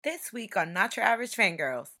This week on Not Your Average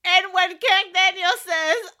Fangirls. And when King Daniel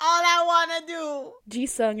says, all I want to do.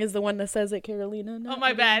 G-Sung is the one that says it, Carolina. Oh,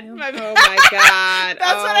 my bad. Oh, my God.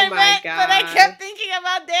 That's what I meant, God. but I kept thinking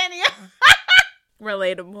about Daniel.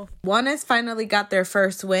 Relatable. One has finally got their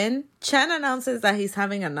first win. Chen announces that he's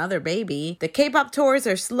having another baby. The K-pop tours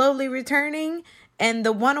are slowly returning. And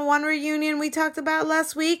the 101 reunion we talked about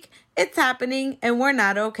last week, it's happening and we're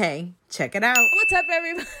not okay. Check it out. What's up,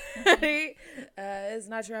 everybody? It's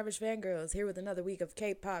Not Your Average Fangirls here with another week of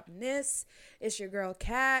K-pop-ness. It's your girl,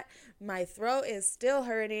 Kat. My throat is still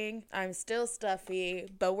hurting. I'm still stuffy,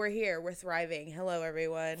 but we're here. We're thriving. Hello,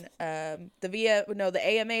 everyone. The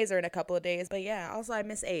AMAs are in a couple of days, but yeah, also I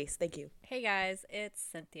miss Ace. Thank you. Hey guys, it's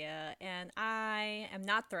Cynthia, and I am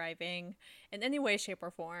not thriving in any way, shape,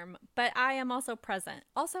 or form, but I am also present.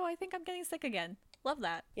 Also, I think I'm getting sick again. Love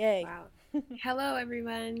that. Yay. Wow. Hello,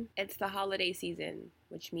 everyone. It's the holiday season,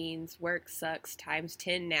 which means work sucks times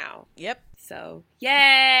 10 now. Yep. So,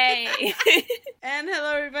 yay! And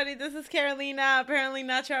hello, everybody. This is Carolina. Apparently,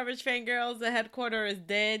 Not Your Average Fangirls. The headquarters is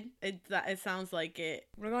dead. It sounds like it.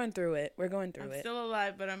 We're going through it. I'm still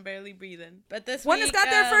alive, but I'm barely breathing. But this One week, has got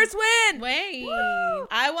their first win. Wait. Woo!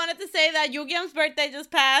 I wanted to say that Yugyeom's birthday just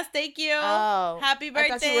passed. Thank you. Oh. Happy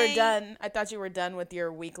birthday. I thought you were done. I thought you were done with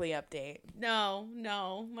your weekly update. No.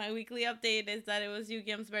 My weekly update is that it was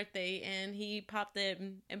Yugyeom's birthday, and he popped it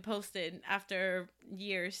and posted after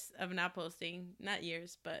years of not posting. Not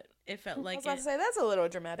years, but it felt like I was about to say, that's a little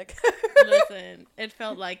dramatic. Listen, it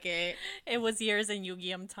felt like it. It was years in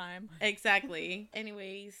Yu-Gi-Oh time. Exactly.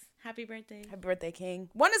 Anyways, happy birthday. Happy birthday, King.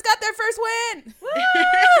 One has got their first win.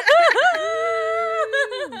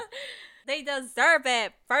 They deserve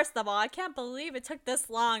it. First of all, I can't believe it took this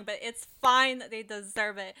long, but it's fine. They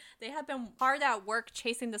deserve it. They have been hard at work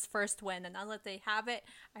chasing this first win, and now that they have it,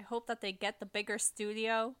 I hope that they get the bigger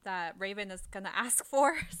studio that Raven is going to ask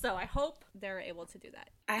for. So I hope they're able to do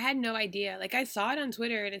that. I had no idea. Like, I saw it on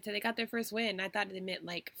Twitter, and it said they got their first win. I thought it meant,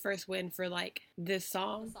 like, first win for, like, this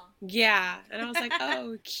song. Yeah. And I was like,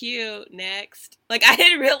 oh, cute. Next. Like, I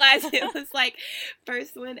didn't realize it was, like,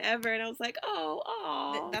 first win ever. And I was like,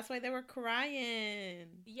 oh. That's why they were crying.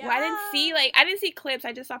 Yeah. Well, I didn't see clips.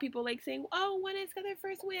 I just saw people, like, saying, oh, one has got their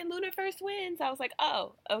first win. Luna first win. So I was like,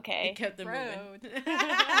 oh, okay. It kept them moving.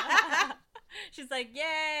 She's like,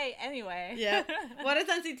 yay. Anyway. Yeah. What is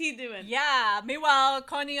NCT doing? Yeah. Meanwhile,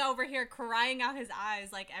 Coney over here crying out his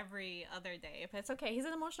eyes like every other day. But it's okay. He's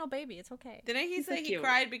an emotional baby. It's okay. Didn't he say he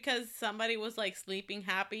cried because somebody was like sleeping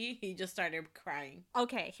happy? He just started crying.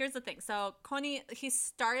 Okay, here's the thing. So Coney, he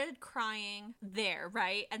started crying there,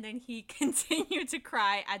 right? And then he continued to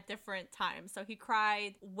cry at different times. So he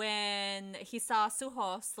cried when he saw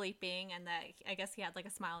Suho sleeping, and that I guess he had like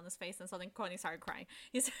a smile on his face, and so then Coney started crying.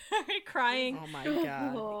 He started crying. Oh my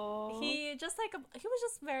god. He was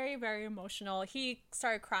just very, very emotional. He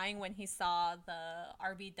started crying when he saw the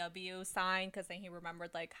RBW sign, because then he remembered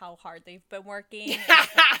like how hard they've been working.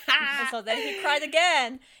 And so then he cried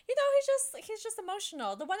again. You know, he's just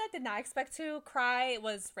emotional. The one I did not expect to cry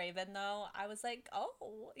was Raven, though. I was like,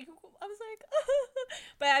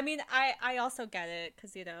 but I mean, I also get it,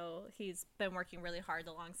 because, you know, he's been working really hard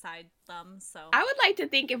alongside them. So I would like to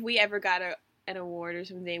think if we ever got an award or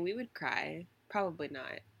something, we would cry. Probably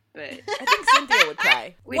not, but I think Cynthia would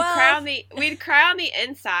cry. We'd cry on the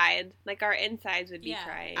inside. Like, our insides would be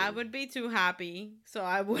crying. I would be too happy, so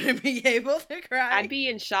I wouldn't be able to cry. I'd be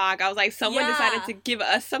in shock. I was like, someone decided to give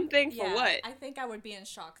us something for what? I think I would be in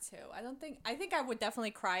shock too. I think I would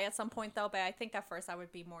definitely cry at some point though, but I think at first I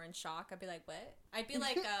would be more in shock. I'd be like, what? I'd be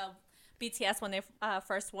like BTS when they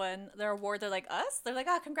first won their award. They're like, us? They're like,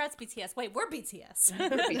 oh, congrats BTS. Wait, we're BTS.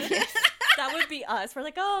 That would be us. We're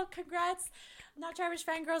like, oh, congrats Not Your Average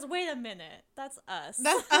Fangirls. Wait a minute, that's us.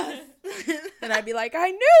 That's us. And I'd be like,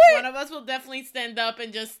 I knew it. One of us will definitely stand up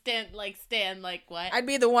and just stand like what? I'd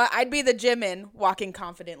be the one. I'd be the Jimin walking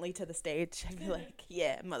confidently to the stage. I'd be like,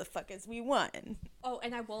 yeah, motherfuckers, we won. Oh,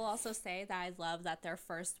 and I will also say that I love that their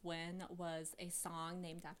first win was a song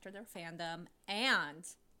named after their fandom, and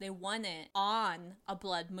they won it on a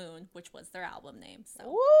blood moon, which was their album name. So,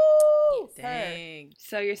 woo! Dang.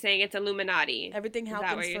 So you're saying it's Illuminati? Everything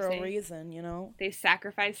happens for a reason, you know. They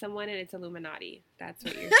sacrifice someone and it's Illuminati. That's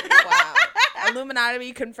what you're saying. Wow.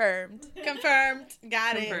 Illuminati confirmed. Confirmed.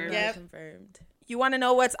 Got it. Yep. Confirmed. You want to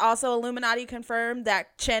know what's also Illuminati confirmed?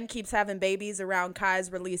 That Chen keeps having babies around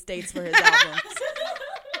Kai's release dates for his albums.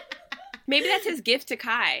 Maybe that's his gift to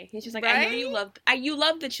Kai. He's just like, right? I know you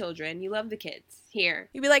love the children. You love the kids. Here.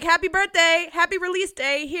 You'd be like, happy birthday, happy release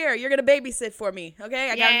day. Here, you're going to babysit for me.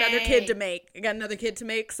 Okay? I got another kid to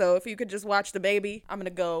make. So if you could just watch the baby, I'm going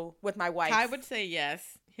to go with my wife. Kai would say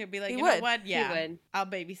yes. He'll be like, He you would. know what? He Yeah, would. I'll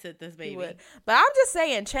babysit this baby. He would. But I'm just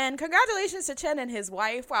saying, Chen, congratulations to Chen and his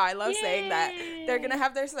wife. Wow, I love saying that. They're going to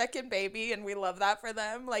have their second baby, and we love that for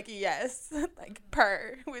them. Like, yes. Like,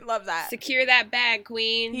 we love that. Secure that bag,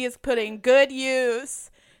 queen. He is putting good use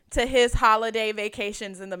to his holiday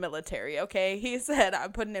vacations in the military, okay? He said,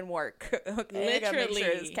 I'm putting in work, okay? I gotta make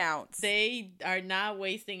sure this counts. They are not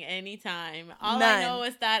wasting any time. All None. I know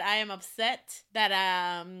is that I am upset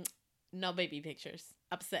that no baby pictures.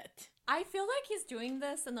 Upset. I feel like he's doing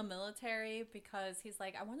this in the military because he's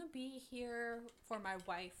like, I want to be here for my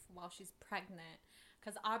wife while she's pregnant.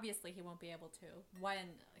 Because obviously he won't be able to when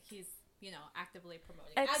he's, actively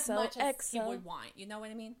promoting as much as he would want. You know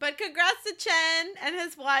what I mean? But congrats to Chen and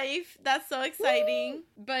his wife. That's so exciting.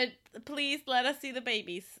 Woo! But please let us see the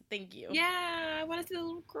babies. Thank you. Yeah, I want to see the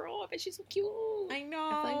little girl. I bet she's so cute. I know.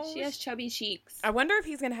 I feel like she has chubby cheeks. I wonder if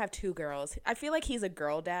he's going to have two girls. I feel like he's a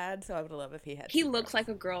girl dad, so I would love if he had He two looks girls. like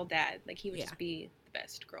a girl dad. Like, he would just be the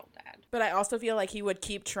best girl dad. But I also feel like he would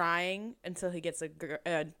keep trying until he gets a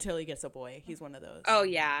boy. He's one of those. Oh,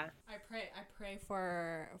 yeah. I pray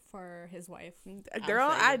for his wife. Girl,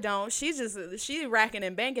 I don't. She's racking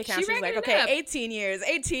in bank accounts. She's like, racking it okay, up. 18 years.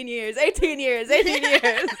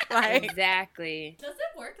 Like, Exactly. Does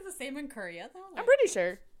it work the same in Korea though? I'm pretty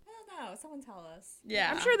sure. I don't know. Someone tell us.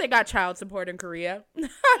 Yeah. I'm sure they got child support in Korea.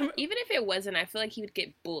 Even if it wasn't, I feel like he would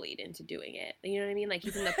get bullied into doing it. You know what I mean? Like,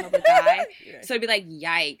 he's in the public eye. So it'd be like,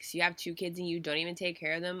 yikes, you have two kids and you don't even take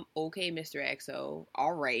care of them? Okay, Mr. EXO.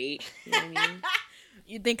 All right. You know what I mean?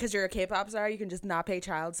 You think because you're a K-pop star, you can just not pay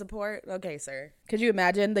child support? Okay, sir. Could you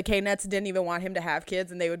imagine the K-Nets didn't even want him to have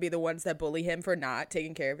kids, and they would be the ones that bully him for not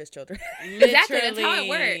taking care of his children? Exactly. That's how it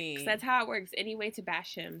works. That's how it works. Any way to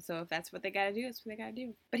bash him. So if that's what they gotta do, that's what they gotta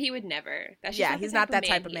do. But he would never. That's just He's not that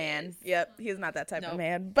type of man. Yep, he's not that type Nope. of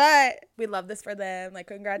man. But we love this for them. Like,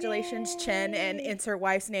 congratulations, Chen, and insert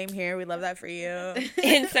wife's name here. We love that for you.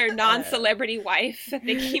 Insert non-celebrity wife. That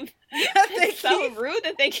they keep. It's so rude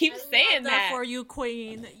that they keep saying that. for you,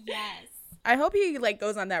 queen. Yes. I hope he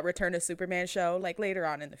goes on that Return of Superman show later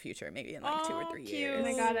on in the future, maybe in 2 or 3 cute. years. Oh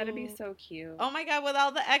my god, that'd be so cute. Oh my god, with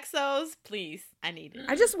all the EXOs, please. I need it.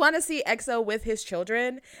 I just want to see EXO with his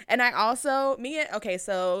children. And I also,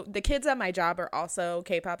 so the kids at my job are also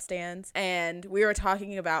K-pop stans. And we were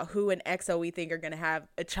talking about who in EXO we think are going to have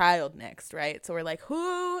a child next, right? So we're like,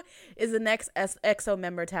 who is the next EXO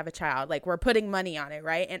member to have a child? Like, we're putting money on it,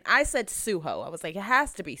 right? And I said Suho. I was like, it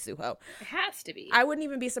has to be Suho. It has to be. I wouldn't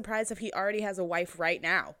even be surprised if he already has a wife right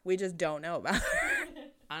now. We just don't know about her.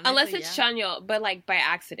 Honestly, Unless it's Chanyeol, but by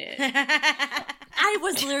accident. I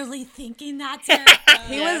was literally thinking that too.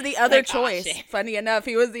 He was the other Like, oh, choice. shit. Funny enough,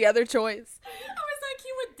 he was the other choice. I was like, he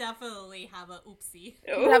would definitely have a oopsie.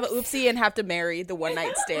 He would have an oopsie and have to marry the one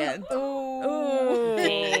night stand. Ooh.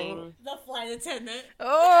 Dang. The flight attendant.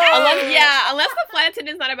 Oh. Unless the flight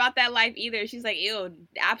attendant's not about that life either. She's like, ew,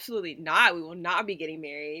 absolutely not. We will not be getting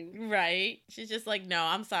married. Right. She's just like, no,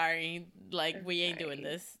 I'm sorry. Like, we ain't doing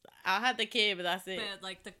this. I'll have the kid, but that's it.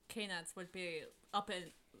 But the K-Nets would be up in,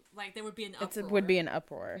 they would be an uproar. It would be an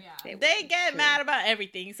uproar. Yeah. They get mad about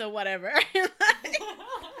everything, so whatever.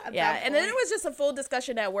 Yeah, and then it was just a full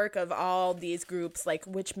discussion at work of all these groups, like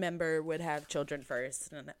which member would have children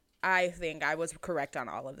first. And I think I was correct on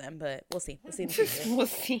all of them, but we'll see. We'll see in the future. We'll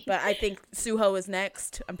see. But I think Suho is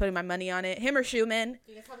next. I'm putting my money on it. Him or Schumann.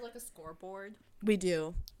 Do you guys have a scoreboard? We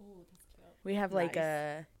do. Ooh, that's cute. We have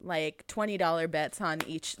 $20 bets on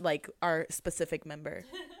each, our specific member.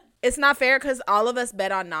 It's not fair because all of us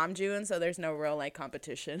bet on Namjoon, so there's no real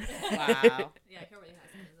competition. Wow. Yeah, he already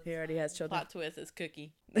has He already has children. Plot twist is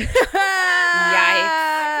Cookie. Yikes.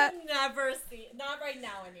 I could never see. Not right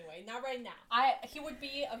now, anyway. Not right now. He would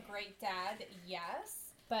be a great dad, yes,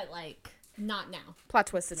 but not now. Plot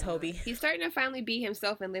twist is Hobie. He's starting to finally be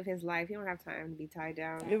himself and live his life. He don't have time to be tied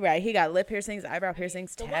down. You're right. He got lip piercings, eyebrow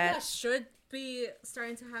piercings, The one that tats. should be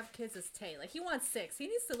starting to have kids is Tay. He wants 6. He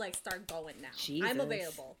needs to start going now. Jesus. I'm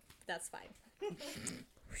available. That's fine.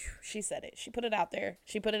 She said it. She put it out there.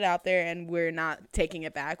 She put it out there, and we're not taking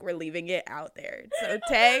it back. We're leaving it out there. So,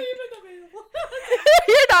 Tay,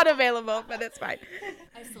 you're not available, but it's fine.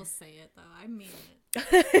 I still say it though. I mean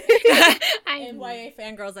it.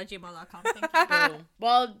 NYAfangirls@gmail.com. Thank you. Boom.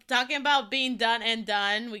 Well, talking about being done and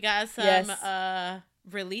done, we got some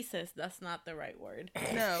releases. That's not the right word.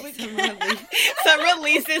 No. Some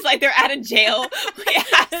releases, they're out of jail. We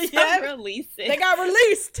have some releases. They got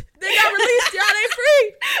released. Y'all. They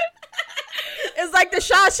free. It's like the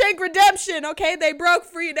Shawshank Redemption, okay? They broke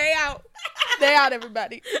free. They out. Stay out,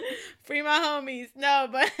 everybody. Free my homies. No,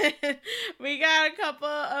 but we got a couple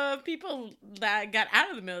of people that got out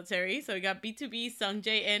of the military. So we got B2B,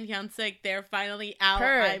 Sungjae, and Hyunsuk. They're finally out.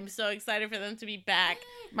 Heard. I'm so excited for them to be back.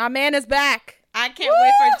 My man is back. I can't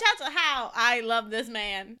wait for Chacha How. I love this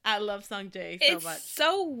man. I love Sungjae so It's much.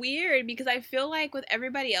 so weird because I feel like with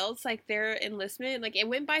everybody else, like their enlistment, like it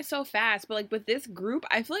went by so fast. But like with this group,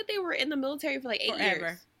 I feel like they were in the military for like 8 Forever.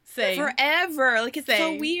 years. Same. Forever. Like it's so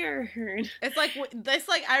Same. weird. It's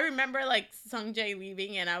like I remember like Sungjae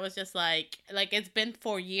leaving, and I was just like it's been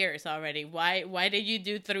 4 years already. Why did you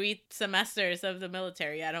do 3 semesters of the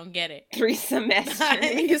military? I don't get it. 3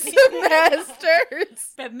 semesters.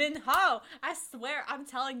 Semesters. But Min Ho, I swear, I'm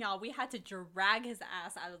telling y'all, we had to drag his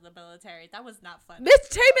ass out of the military. That was not fun. This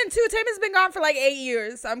Taemin too. Taemin's been gone for like 8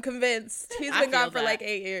 years. I'm convinced. He's I been gone feel for that. like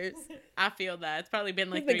 8 years. I feel that it's probably been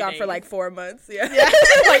like He's been 3 gone days. for like 4 months. Yeah.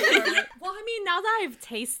 Well, I mean, now that I've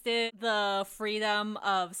tasted the freedom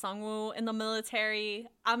of Sungwoo in the military,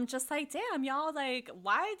 I'm just like, damn, y'all, like,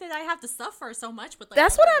 why did I have to suffer so much with like?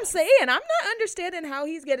 That's what all I'm of saying. I'm not understanding how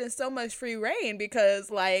he's getting so much free reign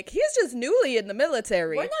because like he's just newly in the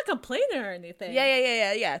military. We're not complaining or anything.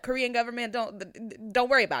 Yeah. Korean government don't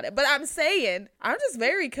worry about it. But I'm saying I'm just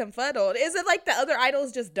very confuddled. Is it like the other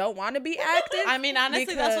idols just don't want to be active? I mean,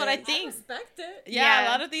 honestly, that's what I Because- I think. respect it. Yeah, Yeah.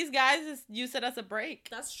 a lot of these guys use it as a break.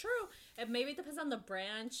 That's true. It maybe depends on the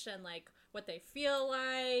branch and like what they feel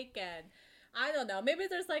like, and I don't know. Maybe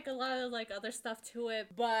there's like a lot of like other stuff to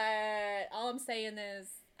it, but all I'm saying is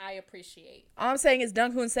I appreciate. All I'm saying is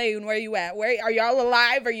Donghoon Seun, where you at? Where are y'all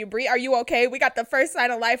alive? Are you okay? We got the first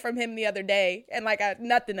sign of life from him the other day, and like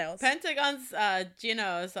nothing else. Pentagon's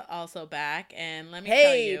Jino is also back, and let me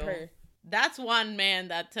Hey, tell you, that's one man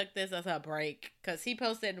that took this as a break because he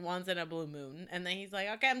posted once in a blue moon, and then he's like,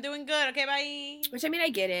 "Okay, I'm doing good. Okay, bye." Which I mean, I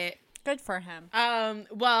get it. Good for him.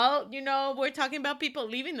 Well, we're talking about people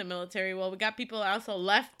leaving the military. Well, we got people that also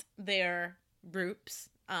left their groups.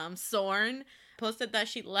 Sorn posted that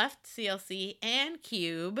she left CLC and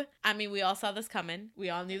Cube. I mean, we all saw this coming. We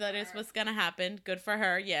all knew that this was gonna happen. Good for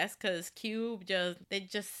her, yes, because Cube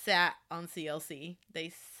just sat on CLC.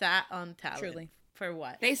 They sat on talent. Truly. For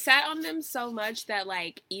what? They sat on them so much that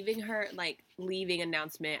like even her like leaving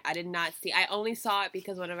announcement, I did not see. I only saw it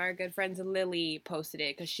because one of our good friends Lily posted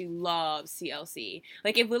it because she loves CLC.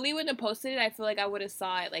 Like if Lily wouldn't have posted it, I feel like I would have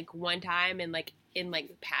saw it like one time and like in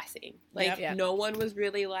like passing. Like Yep. no one was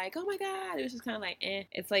really like, oh my god. It was just kind of like, eh.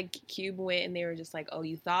 It's like Cube went and they were just like, oh,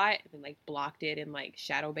 you thought, and then like blocked it and like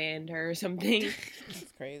shadow banned her or something.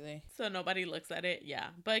 That's crazy. So nobody looks at it. Yeah.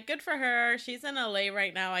 But good for her. She's in LA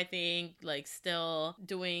right now, I think, like still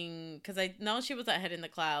doing, because I know she was at Head in the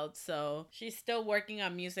Clouds. So she's still working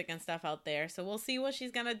on music and stuff out there. So we'll see what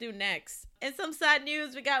she's going to do next. In some sad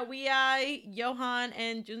news, we got Wei, Johan,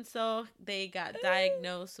 and Junso. They got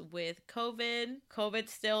diagnosed with COVID.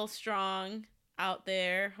 COVID's still strong out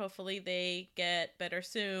there. Hopefully they get better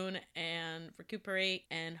soon and recuperate,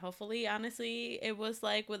 and hopefully, honestly, it was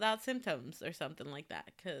like without symptoms or something like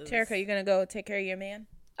that. Cause Terica, you gonna go take care of your man?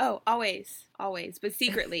 Oh, always, but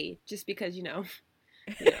secretly, just because you know.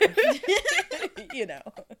 You know.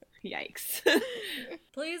 Yikes.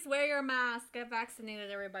 Please wear your mask. Get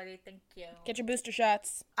vaccinated, everybody. Thank you. Get your booster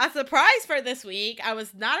shots. a surprise for this week, I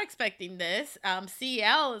was not expecting this.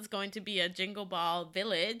 CL is going to be a Jingle Ball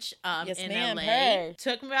Village Yes, in ma'am, LA. heard.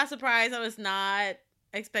 Took me by surprise. I was not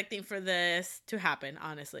expecting for this to happen,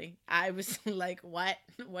 honestly. I was like, what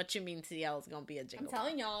you mean CL is going to be a I'm Jingle Ball?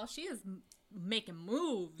 telling y'all, she is making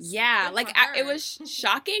moves. Yeah, Good like for her. it was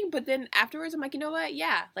shocking, but then afterwards I'm like, you know what?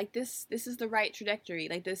 Yeah, like this is the right trajectory.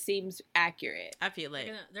 Like this seems accurate. I feel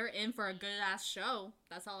it. They're in for a good ass show.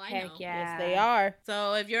 That's all I Heck know. yeah. Yes, they are.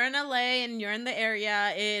 So if you're in LA and you're in the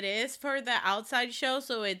area, it is for the outside show,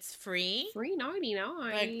 so it's free. Free 99.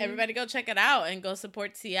 Like everybody go check it out and go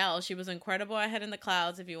support CL. She was incredible at Head in the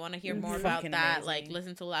Clouds. If you want to hear more about Fucking that, amazing. like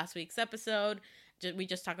listen to last week's episode. We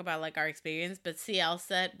just talk about like our experience, but CL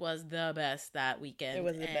set was the best that weekend. It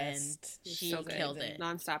was the and best. It was She so good. killed it.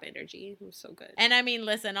 Non-stop energy. It was so good. And I mean,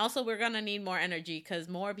 listen, also we're gonna need more energy because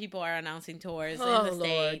more people are announcing tours in Oh the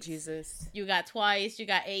Lord States. Jesus. You got Twice, you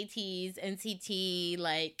got ATEEZ, NCT,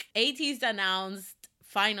 like ATEEZ announced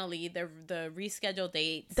finally the rescheduled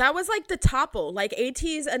dates. That was like the topple. Like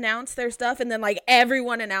ATs announced their stuff and then like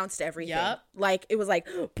everyone announced everything. Yup. Like it was like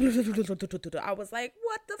I was like,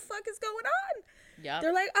 what the fuck is going on? Yep.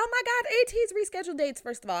 They're like, oh my God, AT's rescheduled dates.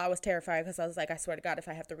 First of all, I was terrified because I was like, I swear to God, if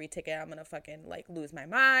I have to reticket, I'm going to fucking like lose my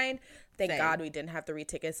mind. Thank Same. God we didn't have to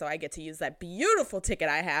reticket, so I get to use that beautiful ticket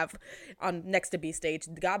I have on next to B stage.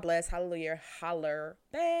 God bless, hallelujah, holler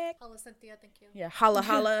back. Hello, Cynthia. Thank you. Yeah, holla,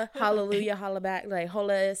 holla, hallelujah, holla back. Like,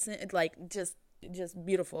 holla, like, just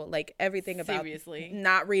beautiful. Like, everything about Seriously.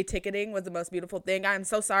 not reticketing was the most beautiful thing. I'm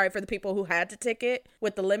so sorry for the people who had to ticket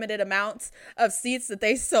with the limited amounts of seats that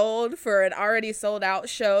they sold for an already sold out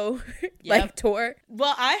show, like Yep. tour.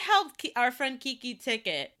 Well, I helped our friend Kiki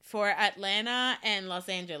ticket for Atlanta and Los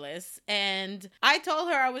Angeles. And I told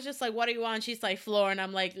her, I was just like, what do you want? She's like, floor. And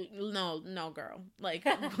I'm like, no, girl. Like,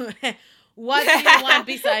 what do you want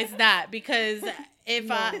besides that? Because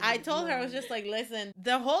if I told her, I was just like, listen,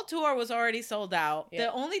 the whole tour was already sold out. Yeah.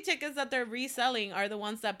 The only tickets that they're reselling are the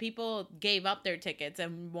ones that people gave up their tickets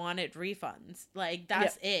and wanted refunds. Like,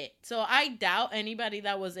 that's it. So I doubt anybody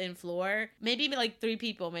that was in floor, maybe like 3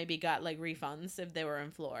 people maybe got like refunds if they were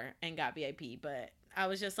in floor and got VIP. But I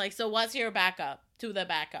was just like, so what's your backup to the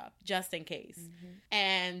backup, just in case?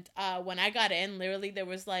 And when I got in, literally there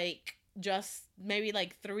was like just maybe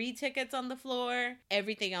like 3 tickets on the floor.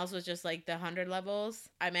 Everything else was just like the 100 levels.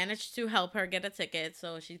 I managed to help her get a ticket,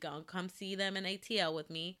 so she's gonna come see them in ATL with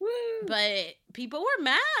me. Woo. But people were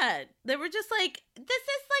mad. They were just like, this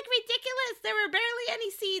is like ridiculous. There were barely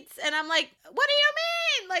any seats. And I'm like, what do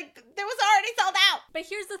you mean? Like, there was already sold out. But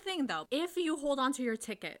here's the thing, though. If you hold on to your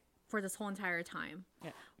ticket for this whole entire time,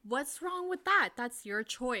 what's wrong with that? That's your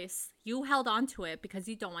choice. You held on to it because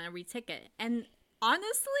you don't want to reticket. And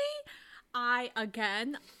honestly, I,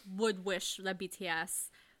 again, would wish that BTS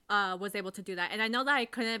was able to do that. And I know that I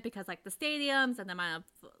couldn't because, like, the stadiums and the amount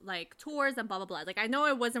of, like, tours and blah, blah, blah. Like, I know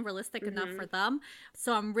it wasn't realistic enough for them.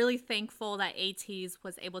 So I'm really thankful that ATEEZ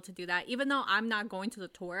was able to do that. Even though I'm not going to the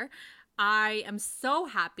tour, I am so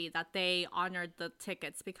happy that they honored the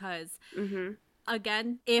tickets because,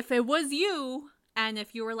 again, if it was you and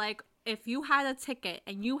if you were like, if you had a ticket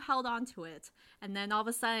and you held on to it and then all of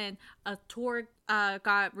a sudden a tour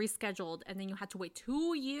got rescheduled and then you had to wait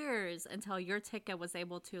 2 years until your ticket was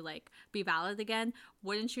able to like be valid again,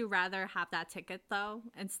 wouldn't you rather have that ticket though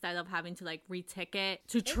instead of having to like reticket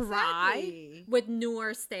to try Exactly. with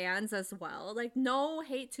newer stands as well? Like, no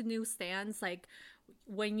hate to new stands. Like,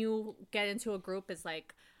 when you get into a group, it's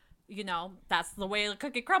like, you know, that's the way the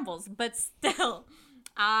cookie crumbles, but still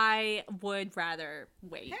I would rather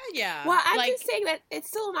wait. Hell yeah. Well, I'm like, just saying that it's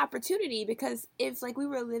still an opportunity because if like we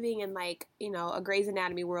were living in like, you know, a Grey's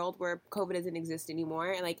Anatomy world where COVID doesn't exist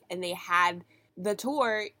anymore and they had the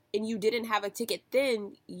tour and you didn't have a ticket,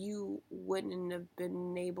 then you wouldn't have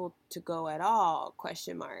been able to go at all, ?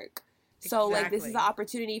 So like this is Exactly. an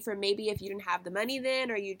opportunity for maybe if you didn't have the money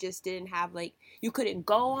then or you just didn't have like you couldn't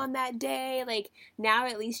go on that day, like now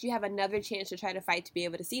at least you have another chance to try to fight to be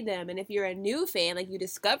able to see them. And if you're a new fan, like you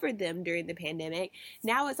discovered them during the pandemic,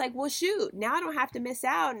 now it's like, well shoot, now I don't have to miss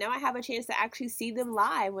out. Now I have a chance to actually see them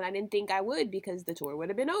live when I didn't think I would because the tour would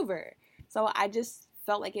have been over. So I just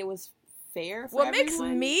felt like it was fair for What makes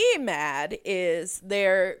everyone. me mad is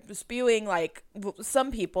they're spewing, like, some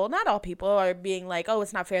people, not all people, are being like, oh,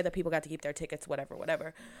 it's not fair that people got to keep their tickets,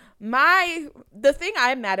 whatever. The thing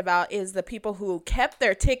I'm mad about is the people who kept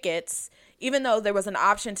their tickets, even though there was an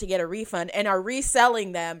option to get a refund, and are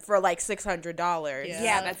reselling them for like $600.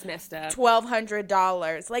 Yeah, that's messed up.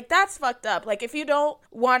 $1,200. Like, that's fucked up. Like, if you don't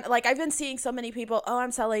want, like, I've been seeing so many people, oh,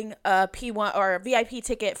 I'm selling a P1 or a VIP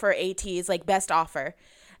ticket for ATEEZ, like, best offer.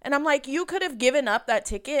 And I'm like, you could have given up that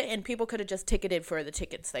ticket and people could have just ticketed for the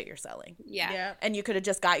tickets that you're selling. Yeah. And you could have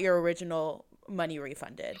just got your original money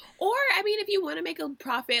refunded. Or, I mean, if you want to make a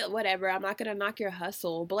profit, whatever, I'm not going to knock your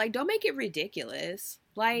hustle, but, like, don't make it ridiculous.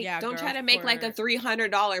 Like, Yeah, don't girl, try to make, like, a for-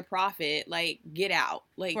 $300 profit. Like, get out.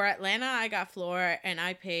 Like, for Atlanta, I got floor and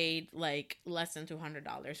I paid like less than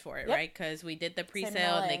 $200 for it, Yep. right? Because we did the in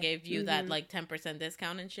pre-sale and they LA. gave you that like 10%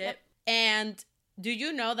 discount and shit. Yep. And do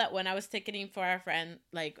you know that when I was ticketing for our friend,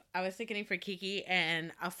 like I was ticketing for Kiki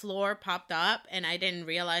and a floor popped up and I didn't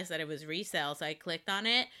realize that it was resale. So I clicked on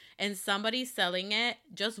it and somebody's selling it,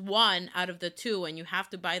 just one out of the 2, and you have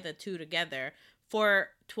to buy the 2 together for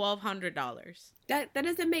 $1,200. that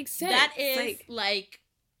doesn't make sense. That is like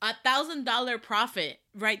 $1,000 profit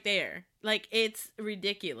right there. Like, it's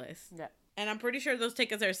ridiculous. Yeah. And I'm pretty sure those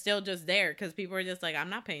tickets are still just there because people are just like, I'm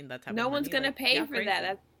not paying that type no of money. one's going to Like, pay y'all for crazy.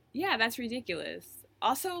 that. That's ridiculous.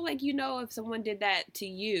 Also, like, you know, if someone did that to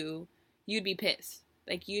you, you'd be pissed.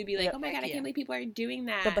 Like, you'd be like, Yep. oh my God, I Yeah. can't believe people are doing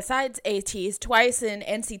that. But besides ATEEZ, Twice and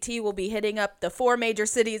NCT will be hitting up the 4 major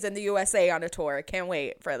cities in the USA on a tour. Can't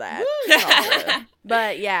wait for that.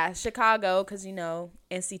 But yeah, Chicago, because, you know,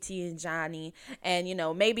 NCT and Johnny, and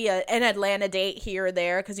maybe an Atlanta date here or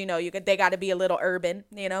there, because they got to be a little urban,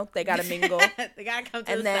 they got to mingle. They gotta come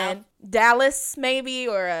to And the then South. Dallas maybe,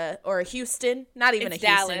 or a Houston. Not even It's a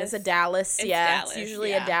Houston. Dallas. It's a Dallas. It's It's Dallas, usually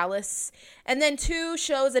yeah. a Dallas. And then 2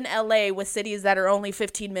 shows in LA with cities that are only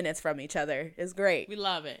 15 minutes from each other is great. We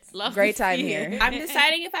love it. Love Great to time see here. it. I'm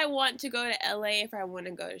deciding if I want to go to LA, if I want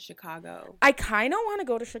to go to Chicago. I kind of want to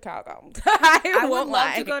go to Chicago. I would won't love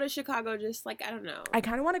lie. to go to Chicago, just like, I don't know. I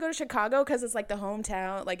kind of want to go to Chicago because it's like the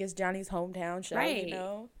hometown, like it's Johnny's hometown show, Right.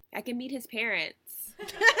 I can meet his parents.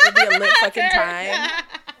 It'd be a lit fucking time.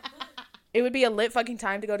 It would be a lit fucking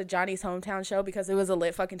time to go to Johnny's hometown show, because it was a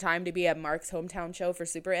lit fucking time to be at Mark's hometown show for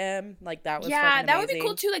Super M. Like, that was Yeah, fucking that would be amazing.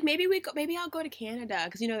 cool too. Like, maybe I'll go to Canada,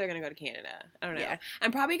 because they're gonna go to Canada. I don't know. Yeah.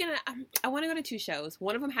 I'm probably gonna. I want to go to 2 shows.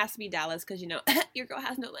 One of them has to be Dallas, because your girl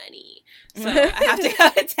has no money, so I have to go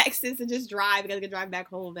to Texas and just drive, because I can drive back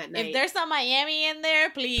home at night. If there's some Miami in there,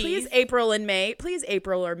 please. Please April and May. Please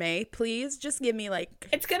April or May. Please just give me like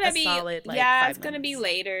It's gonna a be solid, like, yeah. 5 It's gonna be months.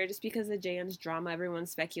 later, just because of Jan's drama. Everyone's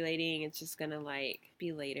speculating it's just gonna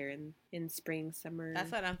be later in spring, summer.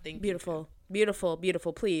 That's what I'm thinking. Beautiful, beautiful,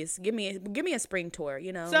 beautiful. Please give me a spring tour.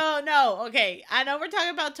 So no, okay. I know we're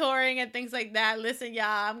talking about touring and things like that. Listen, y'all,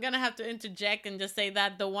 I'm gonna have to interject and just say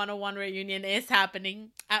that the 101 reunion is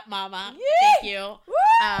happening at Mama. Thank you.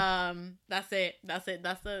 Woo! That's it. That's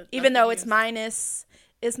the Even that's though the it's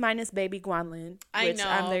news. minus baby Guanlin, I which know.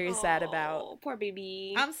 I'm very sad about. Oh, poor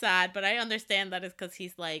baby. I'm sad, but I understand that it's because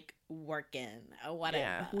he's like working or whatever.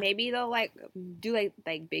 Yeah. Maybe they'll do like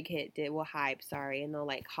Big Hit did with Hype, and they'll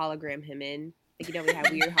hologram him in. Like, we have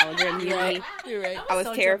weird holograms. You're right. You're right. I was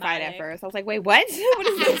So terrified dramatic. at first. I was like, wait, what? What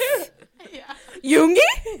is this? Yeah.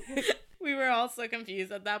 Yoongi? We were all so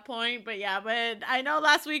confused at that point, but I know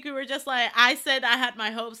last week we were just like, I said I had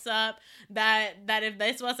my hopes up that if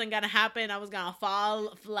this wasn't gonna happen, I was gonna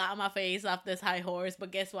fall flat on my face off this high horse.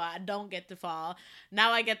 But guess what? I don't get to fall.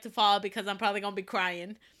 Now I get to fall because I'm probably gonna be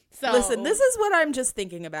crying. So Listen, this is what I'm just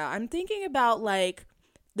thinking about. I'm thinking about like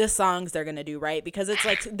the songs they're gonna do, right? Because it's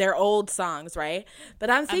like their old songs, right?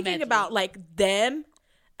 But I'm thinking medley. about like them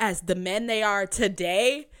as the men they are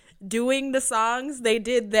today doing the songs they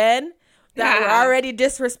did then that were Yeah. already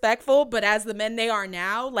disrespectful, but as the men they are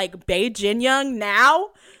now, like Bae Jin Young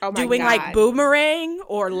now Oh my doing like God. Boomerang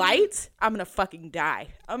or Light, I'm gonna fucking die.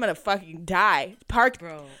 Park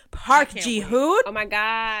bro, I can't Ji wait. Hoon. Oh my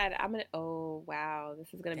God. Oh wow.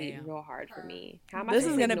 This is gonna be Damn. real hard for me. How am I This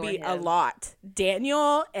is supposed gonna be ignore a him? lot.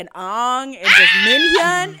 Daniel and Ong and just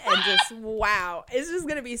Minhyun and just wow. It's just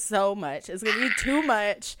gonna be so much. It's gonna be too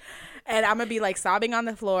much. And I'm gonna be like sobbing on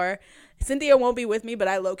the floor. Cynthia won't be with me, but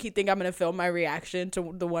I low-key think I'm gonna film my reaction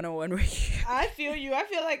to the 101 reunion. I feel you. I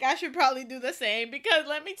feel like I should probably do the same because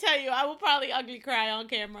let me tell you, I will probably ugly cry on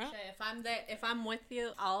camera. If I'm there, if I'm with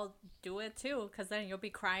you, I'll do it too. Because then you'll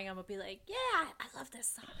be crying. I'm gonna be like, yeah, I love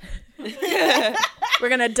this song. We're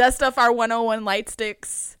gonna dust off our 101 light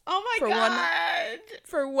sticks Oh my For one- god.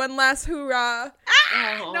 for one last hoorah.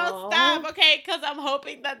 No, Aw. stop. Okay, because I'm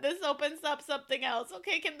hoping that this opens up something else.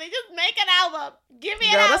 Okay, can they just make an album? Give me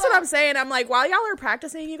an Girl, album. that's what I'm saying. I'm like, while y'all are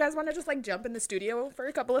practicing, you guys want to just like jump in the studio for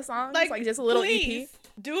a couple of songs, like just a little E please,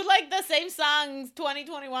 do like the same songs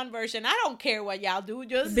 2021 version. I don't care what y'all do.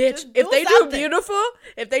 Just EP. Bitch, just if they something.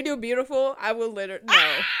 do beautiful, I will literally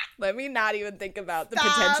no. Let me not even think about the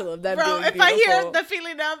Stop. potential of them Bro, doing if beautiful. I hear the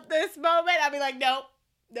feeling of this moment, I'll be like, nope.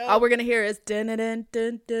 Nope. All we're gonna hear is dun dun dun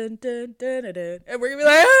dun dun dun dun dun, and we're gonna be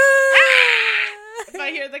like, ah! If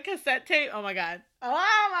I hear the cassette tape, oh my god.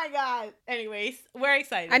 Oh my god. Anyways, we're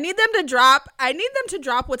excited. I need them to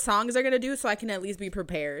drop. What songs they're gonna do, so I can at least be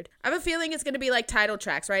prepared. I have a feeling it's gonna be like title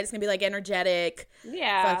tracks, right? It's gonna be like energetic.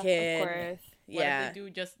 Yeah, Fucking- of course. What Yeah. if they do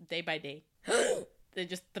just day by day? They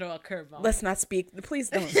just throw a curveball. Let's not speak. Please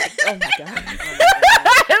don't. Oh my god.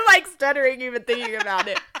 I'm like stuttering even thinking about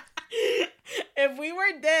it. If we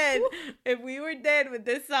were dead with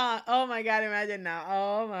this song, oh my god, imagine now.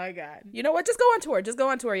 Oh my god. You know what? Just go on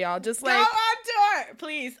tour, y'all. Just Go like on tour,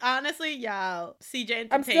 please. Honestly, y'all. CJ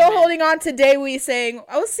Entertainment. I'm still holding on to Daewoo saying,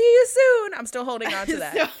 "I'll see you soon." I'm still holding on to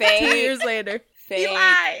that. Still- 2 Fake. years later. He Fake.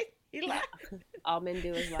 lied. He lied. All men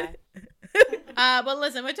do is lie. But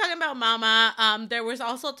listen, we're talking about Mama. There was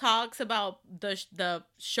also talks about the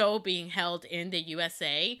show being held in the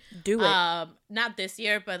USA. Do it. Not this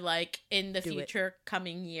year, but like in the Do it. future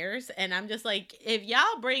coming years. And I'm just like, if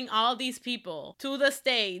y'all bring all these people to the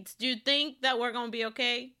States, do you think that we're gonna be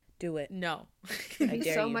okay? Do it. No. I It'd be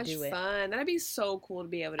dare so you, much do it. fun. That'd be so cool to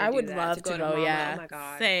be able to I do would that, love to go, Mama. yeah. Oh my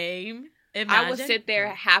god. Same. I Imagine. would sit there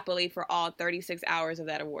happily for all 36 hours of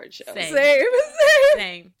that award show. Same. Same.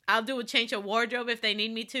 Same. I'll do a change of wardrobe if they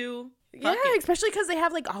need me to. Yeah, especially because they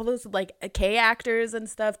have like all those like K actors and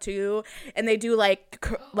stuff too, and they do like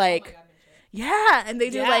yeah, and they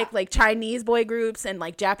do like Chinese boy groups and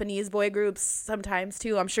like Japanese boy groups sometimes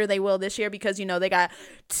too. I'm sure they will this year because they got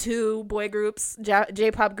 2 boy groups,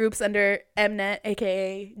 J-pop groups under Mnet,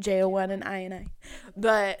 aka JO1 and INI.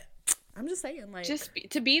 But I'm just saying, like,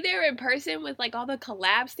 to be there in person with like all the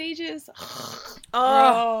collab stages.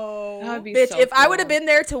 Oh, that would be bitch! so If cool. I would have been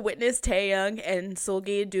there to witness Taeyang and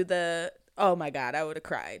Seulgi do the, oh my god, I would have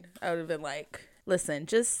cried. I would have been like, listen,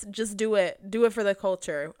 just do it for the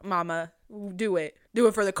culture, mama. Do it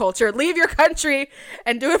for the culture. Leave your country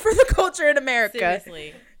and do it for the culture in America.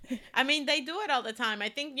 Seriously. I mean, they do it all the time. I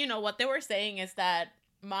think, what they were saying is that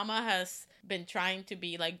Mama has been trying to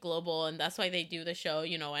be like global, and that's why they do the show,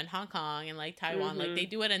 in Hong Kong and like Taiwan. Like they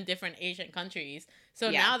do it in different Asian countries. So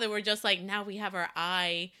now they were just like, now we have our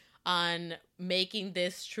eye on making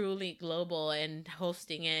this truly global and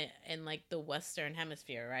hosting it in like the Western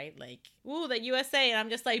hemisphere, right? Like, ooh, the USA. And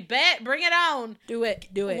I'm just like, bet, bring it on. Do it.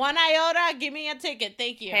 1 iota, give me a ticket.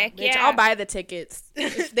 Thank you. Heck Bitch, yeah. I'll buy the tickets.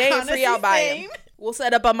 If they ain't free, I'll buy them. We'll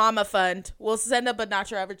set up a mama fund. We'll send up a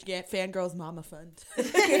Not Your Average Fangirls mama fund.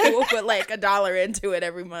 We'll put like $1 into it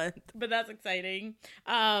every month. But that's exciting.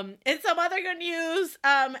 In some other good news,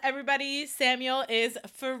 everybody, Samuel is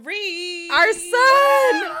free. Our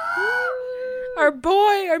son! Our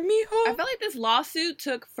boy, our mijo. I felt like this lawsuit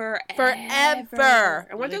took forever. Forever.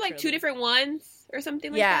 And weren't there like 2 different ones or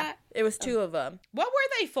something like Yeah, that? it was 2 of them. What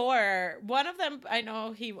were they for? One of them, I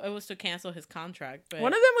know it was to cancel his contract. But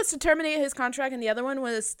One of them was to terminate his contract, and the other one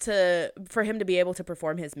was for him to be able to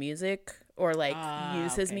perform his music or like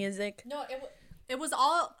use his music. No, it was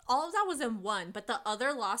all of that was in one, but the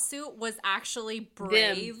other lawsuit was actually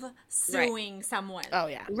Brave suing someone. Oh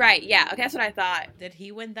yeah, Right, yeah. Okay, that's what I thought. did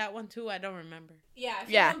he win that one too? I don't remember.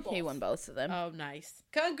 Yeah, he won both of them. Oh, nice.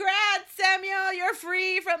 Congrats, Samuel. You're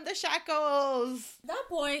free from the shackles. That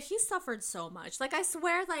boy, he suffered so much. Like, I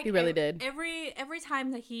swear, like, He really did. Every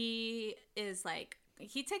time that he is like,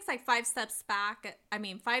 he takes like 5 steps back.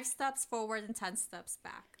 5 steps forward and 10 steps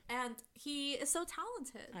back. And he is so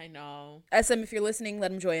talented. I know. SM, if you're listening,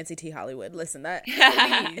 let him join NCT Hollywood. Listen, Listen,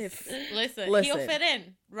 he'll listen. fit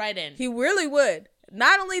in. Right in. He really would.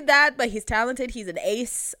 Not only that, but he's talented. He's an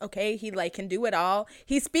ace. Okay, he like can do it all.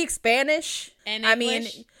 He speaks Spanish. And I mean,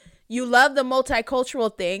 English. you love the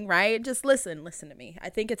multicultural thing, right? Just listen to me. I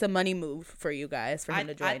think it's a money move for you guys for him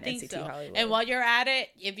to join think NCT so. Hollywood. And while you're at it,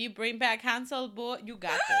 if you bring back Hansel, boy, you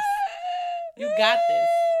got this. You got this.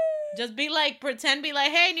 Just pretend,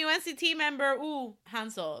 hey, new NCT member, ooh,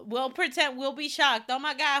 Hansel. We'll pretend, we'll be shocked. Oh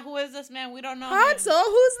my God, who is this man? We don't know Hansel, him.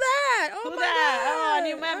 who's that? Oh Who my that? God. Oh, a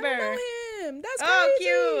new member. I don't know him. That's Oh, crazy.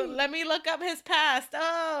 cute. Let me look up his past.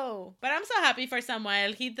 Oh. But I'm so happy for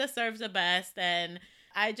Samuel. He deserves the best. And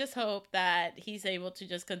I just hope that he's able to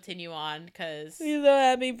just continue on because He's so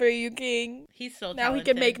happy for you, King. he's so Now talented.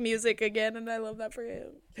 he can make music again, and I love that for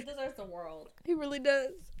him. He deserves the world. He really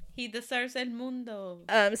does. He deserves el mundo.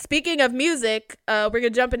 Speaking of music, we're gonna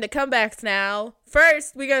jump into comebacks now.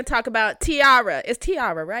 First, we're gonna talk about Tiara. It's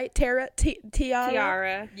Tiara, right? Tiara.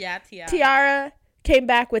 Tiara. Yeah, Tiara. Tiara came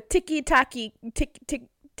back with Tiki Taka. Tiki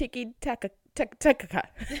Taka. Tiki Taka.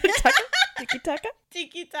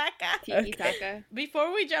 Tiki Taka.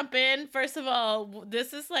 Before we jump in, first of all,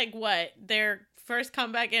 this is like what? Their first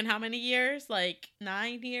comeback in how many years? Like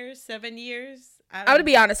 9 years? 7 years? I'm gonna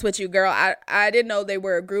be honest with you, girl. I didn't know they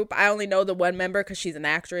were a group. I only know the one member because she's an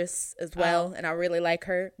actress as well, and I really like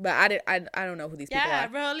her. But I don't know who these people are. Yeah,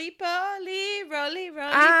 roly poly, roly.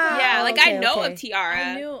 Yeah, like okay, I know okay. of Tiara.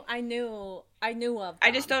 I knew of them.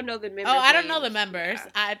 I just don't know the members. Oh, I don't know the names. members.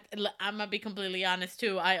 Yeah. I'm gonna be completely honest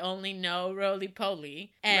too. I only know Roly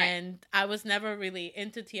Poly, and I was never really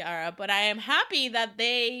into Tiara. But I am happy that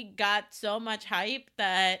they got so much hype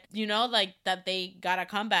that that they got a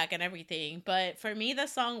comeback and everything. But for me, the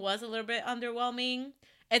song was a little bit underwhelming,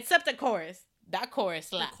 except the chorus. That chorus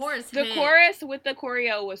The slapped. The hit. chorus with the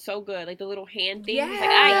choreo was so good. Like the little hand thing. Yes.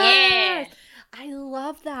 Like, yeah. I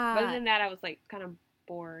love that. But other than that, I was like kind of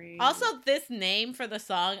boring. Also, this name for the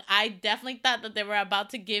song, I definitely thought that they were about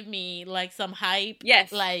to give me like some hype.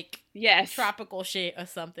 Yes. Like yes. tropical shit or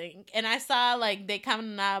something. And I saw like they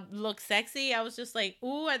kind of look sexy. I was just like,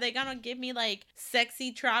 ooh, are they gonna give me like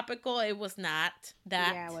sexy tropical? It was not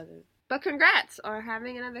that. Yeah, it wasn't. But congrats on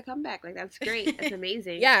having another comeback. Like that's great. That's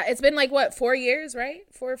amazing. Yeah, it's been like what, 4 years, right?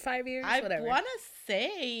 4 or 5 years, I whatever. want to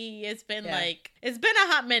say it's been Yeah. it's been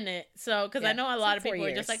a hot minute. So because I Yeah, know a it's lot like of 4 people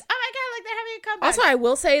are just years. like, oh my God, like they're having a comeback. Also, I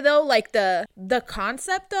will say though, like the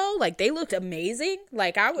concept though, like they looked amazing.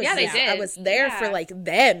 Like I was, they did. I was there for like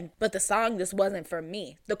them, but the song just wasn't for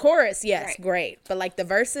me. The chorus, yes, Right. great, but like the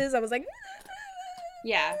verses, I was like,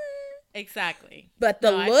 Yeah. Exactly. but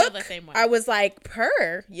the No, I feel look, the same way. I was like,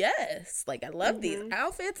 yes, like I love these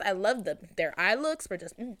outfits. I love their eye looks were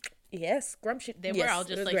just, yes, scrumptious. They yes, were all it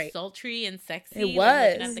just was like great. sultry and sexy. It like,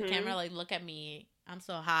 was. looking at the camera, like, look at me. I'm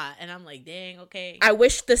so hot. And I'm like, dang, okay. I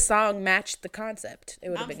wish the song matched the concept. It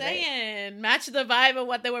would have I'm been great. saying, match the vibe of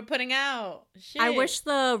what they were putting out. Shit. I wish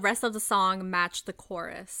the rest of the song matched the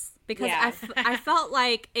chorus because Yeah. I felt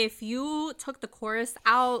like if you took the chorus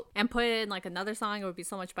out and put it in like another song, it would be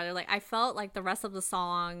so much better. Like I felt like the rest of the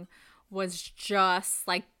song was just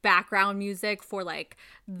like background music for like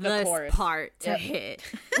this chorus. part to Yep. hit.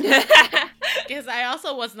 Because I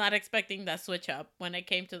also was not expecting that switch up when it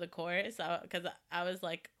came to the chorus. Because I was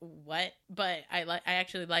like, what? But I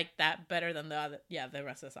actually liked that better than the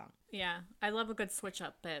rest of the song. Yeah, I love a good switch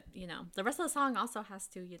up, but you know, the rest of the song also has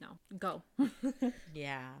to, you know, go.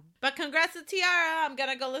 Yeah. But congrats to Tiara. I'm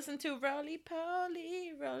gonna go listen to Roly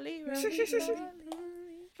Poly, Roly, Roly, Poly.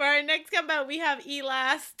 For our next comeback, we have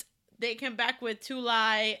Elast. They came back with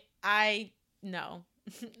Tulai. No.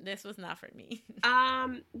 This was not for me.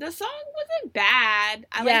 The song wasn't bad.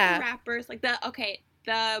 I like Yeah. the rappers. Like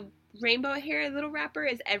the rainbow hair little rapper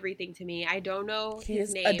is everything to me. I don't know his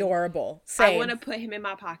He's name. adorable. I Same. want to put him in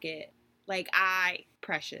my pocket. Like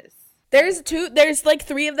precious. There's like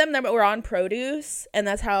 3 of them that were on Produce, and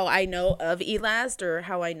that's how I know of Elast, or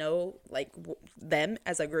how I know like them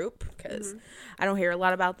as a group, because I don't hear a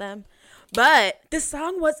lot about them. But the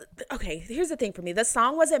song was okay. Here's the thing for me: the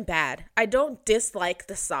song wasn't bad. I don't dislike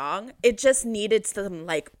the song. It just needed some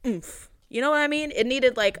like oomph. You know what I mean? It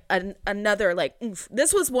needed like another like oomph.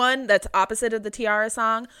 This was one that's opposite of the Tiara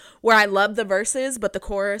song, where I love the verses, but the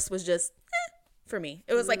chorus was just for me.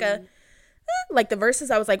 It was like like the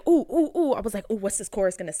verses, I was like, ooh, ooh, ooh. I was like, ooh, what's this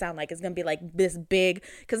chorus gonna sound like? It's gonna be like this big,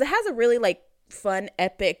 because it has a really like fun,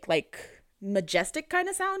 epic, like majestic kind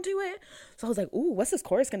of sound to it. So I was like, ooh, what's this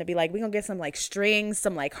chorus gonna be like? We're gonna get some like strings,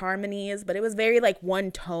 some like harmonies, but it was very like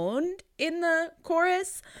one toned in the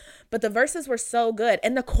chorus. But the verses were so good,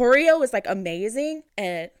 and the choreo was like amazing.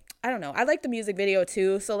 And I don't know, I like the music video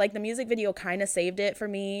too, so like the music video kind of saved it for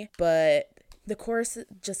me, but the chorus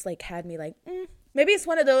just like had me like maybe it's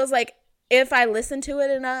one of those like, if I listen to it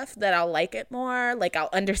enough, that I'll like it more, like I'll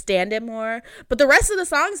understand it more. But the rest of the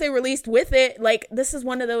songs they released with it, like this is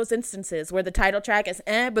one of those instances where the title track is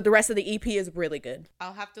but the rest of the EP is really good.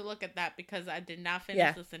 I'll have to look at that because I did not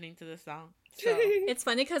finish listening to the song. So It's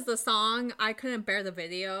funny because the song, I couldn't bear the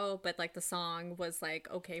video, but like the song was like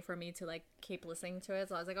okay for me to like keep listening to it.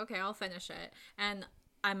 So I was like, okay, I'll finish it. And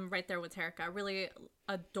I'm right there with Terika. I really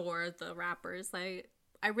adore the rappers. Like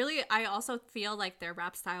I also feel like their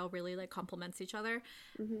rap style really like complements each other.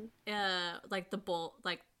 Like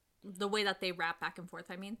the way that they rap back and forth.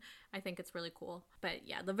 I mean, I think it's really cool. But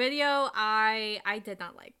yeah, the video I did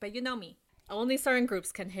not like. But you know me, only certain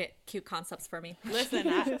groups can hit cute concepts for me. listen,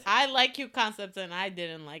 I like cute concepts and I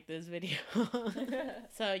didn't like this video.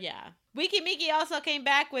 So yeah. Wiki Miki also came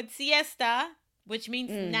back with Siesta, which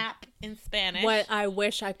means nap in Spanish. What I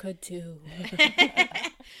wish I could do.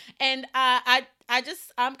 And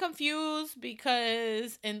I'm confused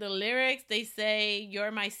because in the lyrics they say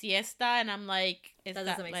you're my siesta, and I'm like, That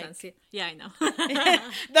doesn't make sense. Yeah, I know.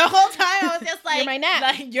 The whole time I was just like, You're my nap.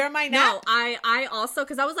 Like, you're my nap. No, I also,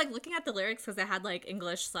 because I was like looking at the lyrics because they had like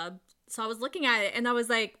English sub, so I was looking at it and I was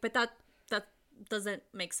like, but that doesn't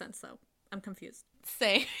make sense. So I'm confused.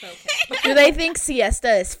 Say. Okay. Do they think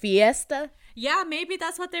siesta is fiesta? Yeah, maybe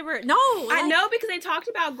that's what they were. No, I like- know because they talked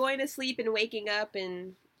about going to sleep and waking up,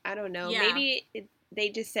 and I don't know. Yeah. Maybe they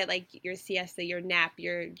just said like your siesta, your nap,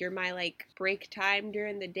 you're my like break time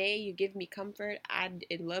during the day. You give me comfort. I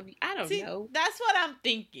love you. I don't See, know. that's what I'm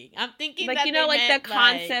thinking. I'm thinking Like that you know, they like meant, the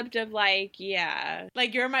concept of like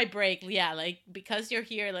like you're my break. Yeah, like because you're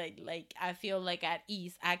here, like I feel like at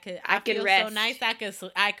ease. I can feel rest. so nice.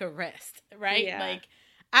 I could rest. Right. Yeah. Like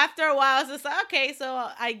after a while, it's just like, okay, so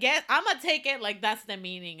I guess I'm gonna take it like that's the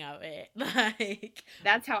meaning of it. Like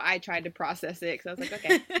that's how I tried to process it because I was like,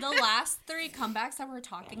 okay. the last 3 comebacks that we're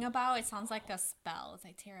talking about, it sounds like a spell. It's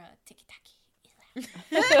like Tara tiki taki.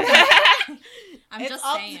 I'm It's just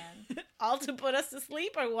all- saying. all to put us to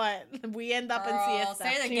sleep or what? We end up in Girl, siesta. say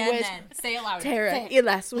it She again was- then. Say it louder. Tara, Say it.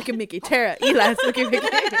 Elas, Wiki Mickey. Tara, Elas, Wiki Mickey.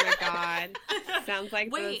 Oh my god. Sounds like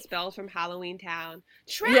the Wait. spells from Halloween Town.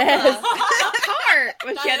 Yes. Heart!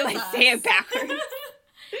 When she had to That like is say us. it backwards.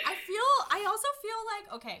 I also feel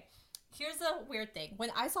like, okay, Here's a weird thing. When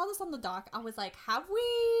I saw this on the doc, I was like, have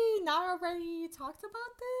we not already talked about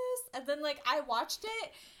this? And then, like, I watched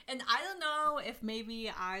it, and I don't know if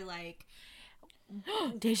maybe I, like...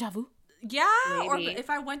 Deja vu? Yeah, or Maybe. if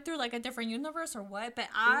I went through, like, a different universe or what, but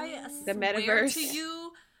I The swear metaverse. to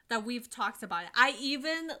you that we've talked about it. I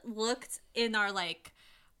even looked in our, like,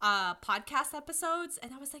 podcast episodes,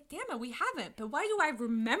 and I was like, damn it, we haven't. But why do I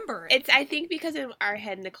remember it? It's, I think, because in our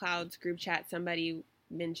Head in the Clouds group chat, somebody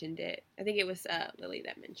mentioned it. I think it was Lily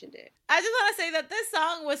that mentioned it. I just want to say that this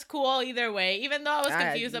song was cool either way, even though I was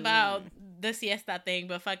confused about the siesta thing,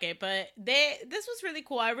 but fuck it. But this was really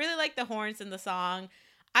cool. I really like the horns in the song.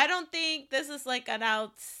 I don't think this is like an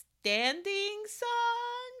outstanding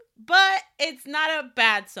song, but it's not a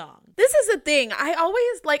bad song. This is the thing. I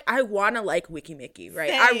always like, I want to like Wiki Mickey,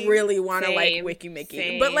 right? I Same. really want to like Same. Wiki Mickey.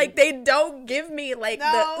 Same. But like, they don't give me like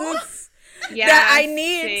No. the oof Yeah, that I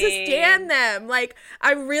need to same. stand them. Like,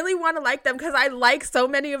 I really want to like them because I like so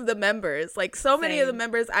many of the members. Like, so many of the Same.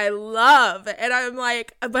 members I love. And I'm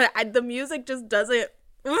like, but the music just doesn't.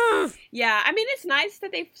 Ugh. Yeah, I mean, it's nice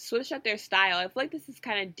that they've switched up their style. I feel like this is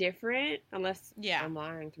kind of different, unless Yeah. I'm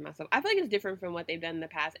lying to myself. I feel like it's different from what they've done in the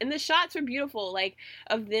past. And the shots were beautiful, like,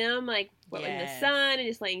 of them, like, in the Yes. sun and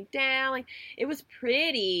just laying down. Like, it was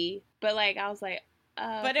pretty, but, like, I was like,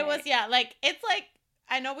 But it was, yeah, like, it's like,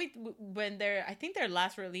 I know I think their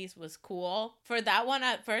last release was cool. For that one,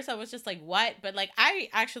 at first, I was just like, what? But, like, I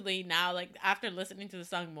actually now, like, after listening to the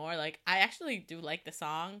song more, like, I actually do like the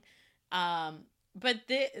song. But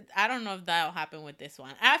I don't know if that'll happen with this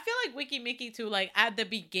one. I feel like Wiki Mickey too, like, at the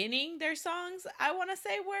beginning, their songs, I want to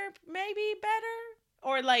say, were maybe better.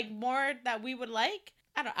 Or, like, more that we would like.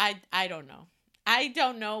 I don't know. I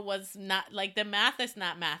don't know what's not, like, the math is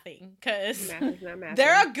not mathing. Because math is not math.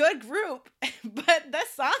 they're a good group. But the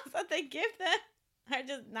songs that they give them are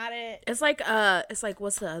just not it. It's like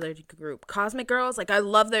what's the other group? Cosmic Girls. Like, I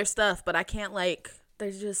love their stuff, but I can't like.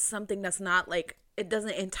 There's just something that's not like. It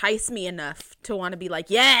doesn't entice me enough to want to be like,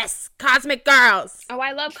 yes, Cosmic Girls. Oh,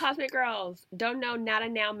 I love Cosmic Girls. Don't know, not a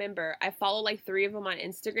now member. I follow like 3 of them on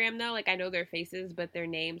Instagram though. Like, I know their faces, but their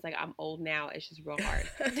names, like, I'm old now. It's just real hard.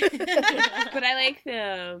 But I like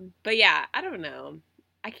them. But yeah, I don't know.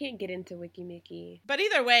 I can't get into Wiki Mickey. But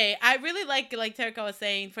either way, I really like Terika was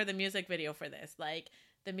saying, for the music video for this. Like,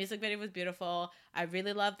 the music video was beautiful. I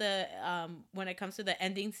really love the, when it comes to the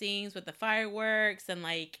ending scenes with the fireworks and,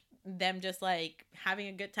 like, them just, like, having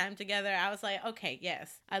a good time together. I was like, okay,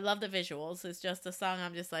 yes. I love the visuals. It's just a song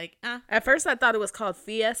I'm just like, At first, I thought it was called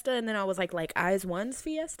Fiesta, and then I was like Eyes One's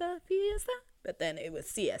Fiesta. But then it was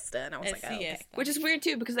Siesta, and I was It's like, oh, okay. Siesta. Which is weird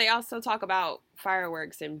too, because they also talk about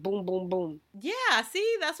fireworks and boom, boom, boom. Yeah,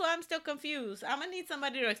 see, that's why I'm still confused. I'm gonna need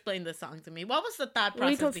somebody to explain this song to me. What was the thought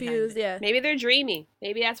Really process confused, behind it? yeah. Maybe they're dreaming.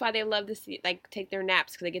 Maybe that's why they love to see, like, take their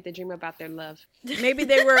naps, because they get to dream about their love. Maybe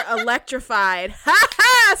they were electrified. Ha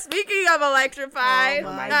ha! Speaking of electrified.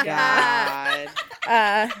 Oh my God.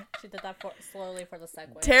 She did that slowly for the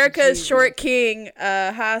segue. Terika's short king,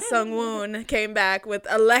 Ha Sung-woon, came back with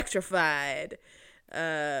electrified.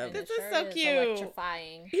 And This it is so cute.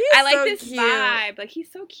 Electrifying. He's I like so this cute. vibe. Like, he's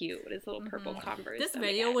so cute with his little purple Converse. This Oh my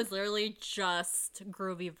video God. was literally just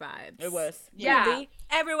groovy vibes. It was. Yeah. Groovy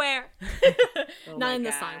everywhere. Oh Not my in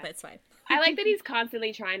the God. song, but it's fine. I like that he's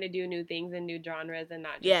constantly trying to do new things and new genres and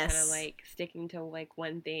not just Yes. kind of like sticking to like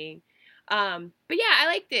one thing. But yeah, I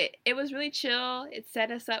liked it. It was really chill. It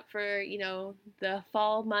set us up for, you know, the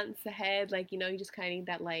fall months ahead. Like, you know, you just kind of need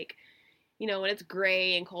that, like, you know, when it's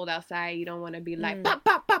gray and cold outside, you don't want to be like, pop,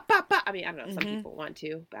 pop, pop, pop, pop. I mean, I don't know, some people want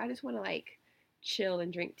to, but I just want to like chill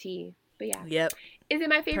and drink tea. But yeah. Yep. Is it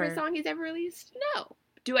my favorite Per. song he's ever released? No.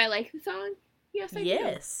 Do I like the song? Yes, I do.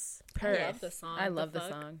 Yes. I love the song. I The love the fuck?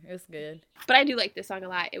 song. It was good. But I do like this song a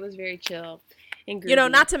lot. It was very chill and groovy. You know,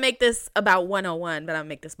 not to make this about 101, but I'll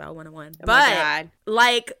make this about 101. Oh my But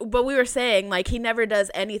God. but we were saying, like, he never does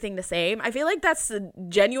anything the same. I feel like that's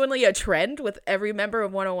genuinely a trend with every member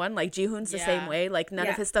of 101. Like, Jihoon's the same Yeah. way. Like, none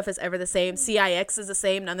Yeah. of his stuff is ever the same. CIX is the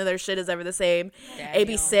same. None of their shit is ever the same. Daniel.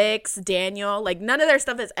 AB6, Daniel, like, none of their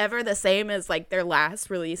stuff is ever the same as, like, their last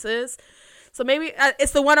releases. So maybe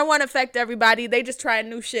it's the 101 effect, everybody. They just trying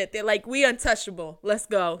new shit. They're like, we untouchable. Let's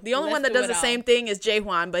go. The only Let's one that do does it the all. same thing is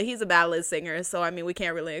Jaehwan, but he's a ballad singer. So, I mean, we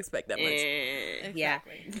can't really expect that much. Yeah.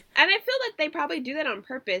 Exactly. And I feel that they probably do that on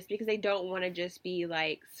purpose because they don't want to just be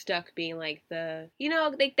like stuck being like the, you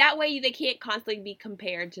know, like that way they can't constantly be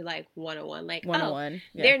compared to like 101. Like, 101.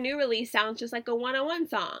 oh, their new release sounds just like a 101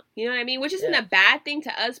 song. You know what I mean? Which isn't a bad thing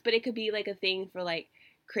to us, but it could be like a thing for like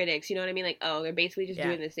critics. You know what I mean? Like, oh, they're basically just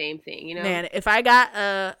doing the same thing. You know? Man, if I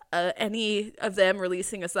got any of them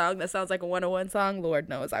releasing a song that sounds like a 101 song, Lord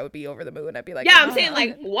knows I would be over the moon. I'd be like, yeah, I'm saying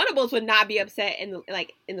like Wannables would not be upset in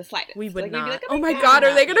the slightest. We would like, not. Like, oh my God,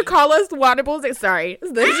 are they gonna call us Wannables? Sorry,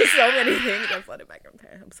 there's just so many things that flooded back.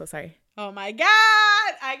 I'm so sorry. Oh my God,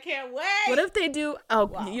 I can't wait. What if they do? Oh,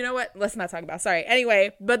 wow. You know what? Let's not talk about. Sorry.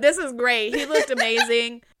 Anyway, but this is great. He looked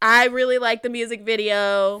amazing. I really like the music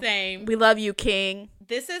video. Same. We love you, King.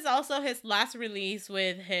 This is also his last release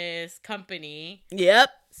with his company. Yep.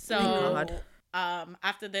 So, Thank God.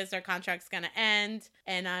 After this, their contract's gonna end,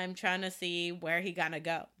 and I'm trying to see where he gonna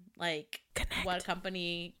go. Like, what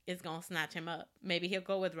company is gonna snatch him up? Maybe he'll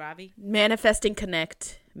go with Ravi. Manifesting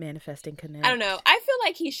Connect. I don't know. I feel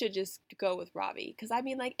like he should just go with Ravi. Because, I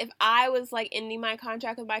mean, like, if I was, like, ending my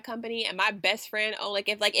contract with my company and my best friend owned, like,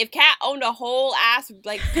 if Kat owned a whole ass,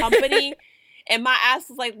 like, company and my ass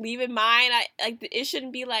was, like, leaving mine, it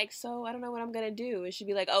shouldn't be like, so I don't know what I'm going to do. It should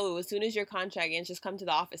be like, oh, as soon as your contract ends, just come to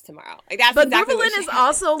the office tomorrow. Like, that's but exactly Groovulin is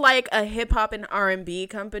also, like, a hip-hop and R&B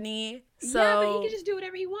company. So... Yeah, but he can just do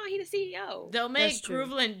whatever he wants. He's the CEO. They'll make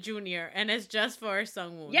Groovulin Jr. and it's just for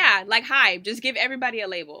Sungwoon. Yeah, like Hybe. Just give everybody a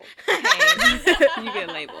label. Hey, you get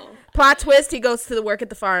a label. Plot twist, he goes to the work at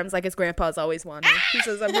the farms like his grandpa's always wanted. He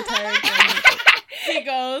says, I'm retired. He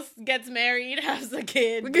goes, gets married, has a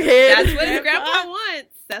kid. That's what his grandpa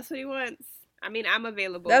wants. That's what he wants. I mean, I'm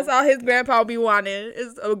available. That's all his grandpa be wanting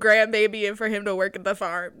is a grandbaby and for him to work at the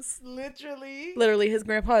farms. Literally, his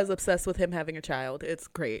grandpa is obsessed with him having a child. It's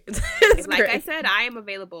great. It's like great. I said, I am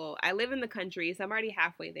available. I live in the country, so I'm already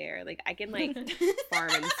halfway there. Like, I can, like,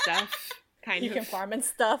 farm and stuff. You can farm and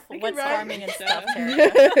stuff. What's ride. farming and stuff,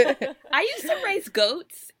 Erica? I used to raise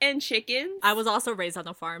goats and chickens. I was also raised on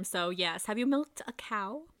a farm, so yes. Have you milked a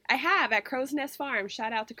cow? I have at Crow's Nest Farm.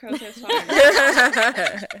 Shout out to Crow's Nest Farm.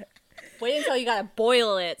 Wait until you gotta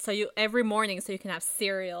boil it every morning so you can have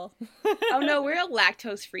cereal. Oh no, we're a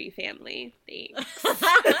lactose-free family. Thanks.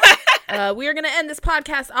 We are going to end this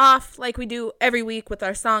podcast off like we do every week with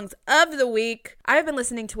our songs of the week. I've been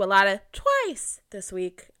listening to a lot of Twice this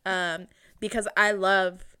week because I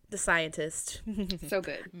love The Scientist. So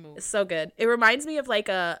good. It's so good. It reminds me of like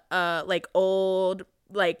like old,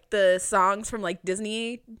 like the songs from like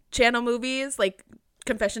Disney Channel movies, like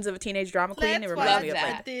Confessions of a Teenage Drama Queen. It reminds me of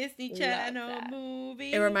like Disney Channel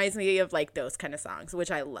movie. It reminds me of like those kind of songs, which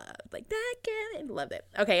I love. Like that kid, love it.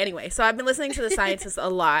 Okay, anyway, so I've been listening to The Scientist a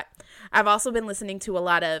lot. I've also been listening to a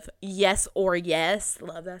lot of Yes or Yes.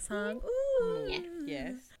 Love that song. Ooh.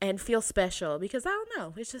 Yes. And Feel Special because I don't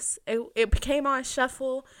know. It's just it came on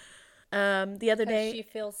shuffle the other day. She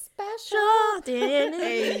feels special.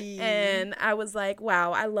 And I was like,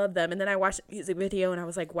 wow, I love them. And then I watched the music video and I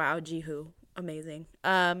was like, wow, Jihu. Amazing.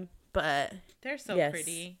 But they're so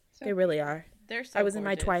pretty. They really are. They're so I was gorgeous. in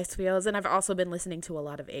my Twice feels, and I've also been listening to a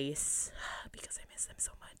lot of Ace because I miss them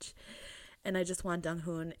so much. And I just want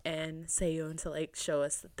Donghoon and Seyun to like show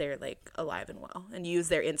us that they're like alive and well and use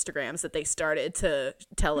their Instagrams that they started to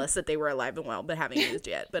tell us that they were alive and well but haven't used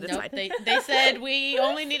yet. But it's nope, fine. They said we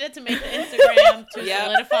only needed to make the Instagram to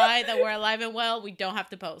solidify that we're alive and well. We don't have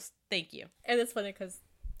to post. Thank you. And it's funny because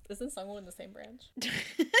isn't Sungwoo in the same branch?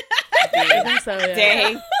 I think so, yeah.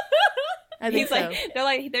 Dang. I think He's so. like, they're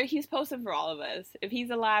like, he's posting for all of us. If he's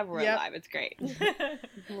alive, we're alive. It's great.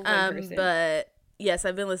 But yes,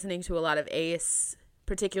 I've been listening to a lot of Ace,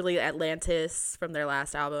 particularly Atlantis from their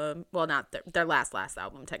last album. Well, not their last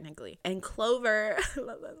album technically. And Clover. I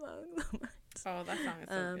love that song so much. Oh, that song is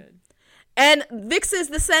so good. And Vix's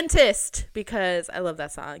The Scentist because I love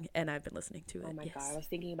that song and I've been listening to it. Oh my God, I was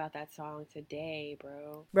thinking about that song today,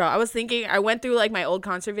 bro. Bro, I went through like my old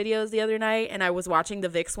concert videos the other night and I was watching the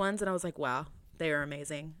Vix ones and I was like, wow, they are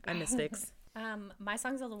amazing. I miss Vix. My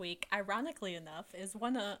songs of the week, ironically enough, is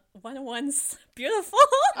 101's Beautiful.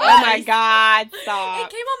 Oh my God, stop. It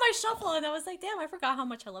came on my shuffle and I was like, damn, I forgot how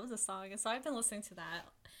much I love this song. And so I've been listening to that.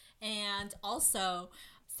 And also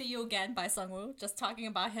See You Again by Sungwoo, just talking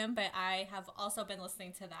about him, but I have also been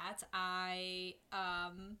listening to that.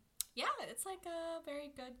 It's like a very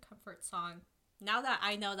good comfort song. Now that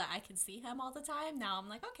I know that I can see him all the time, now I'm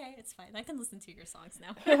like, okay, it's fine. I can listen to your songs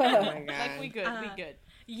now. Oh my God. Like, we good.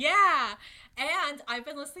 Yeah. And I've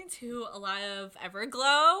been listening to a lot of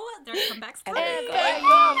Everglow. Their comebacks coming.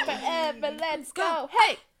 Forever, let's go.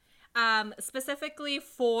 Hey! Specifically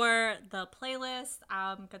for the playlist,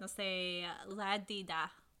 I'm gonna say La Di Da.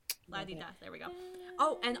 La Di Da. There we go.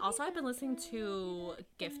 Oh, and also I've been listening to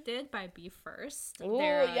Gifted by Be First. Ooh,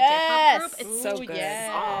 Their yes. J-pop group. It's So such a good. good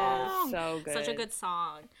song. So good. Such a good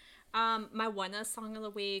song. My one song of the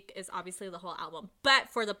week is obviously the whole album, but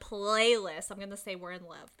for the playlist, I'm gonna say "We're in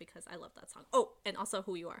Love" because I love that song. Oh, and also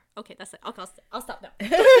 "Who You Are." Okay, that's it. I'll stop now.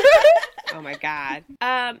 Oh my god.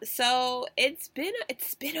 So it's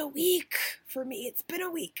been a week for me. It's been a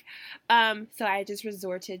week. So I just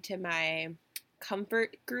resorted to my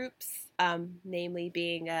comfort groups, namely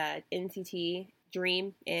being NCT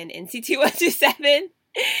Dream and NCT 127.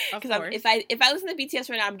 Because if I listen to BTS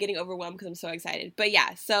right now, I'm getting overwhelmed because I'm so excited. But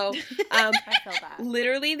yeah, so I feel that.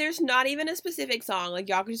 literally, there's not even a specific song. Like,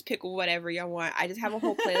 y'all can just pick whatever y'all want. I just have a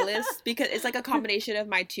whole playlist because it's like a combination of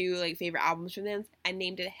my two like favorite albums from them. I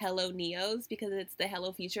named it Hello Neos because it's the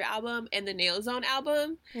Hello Future album and the Neozone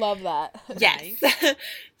album. Love that. Yes.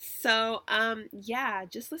 So yeah,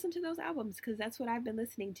 just listen to those albums because that's what I've been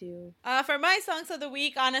listening to. For my songs of the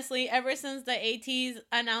week, honestly, ever since the ATEEZ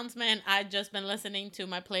announcement, I've just been listening to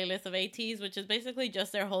my playlist of ATEEZ, which is basically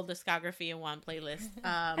just their whole discography in one playlist.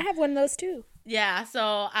 I have one of those too. Yeah,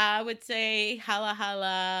 so I would say Hala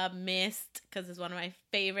Hala, Mist, because it's one of my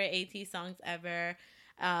favorite ATEEZ songs ever,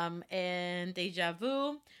 and Deja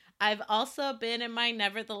Vu. I've also been in my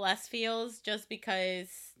Nevertheless feels just because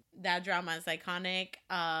that drama is iconic.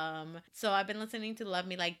 So I've been listening to Love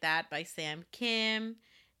Me Like That by Sam Kim.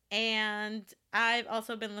 And I've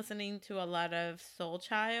also been listening to a lot of Soul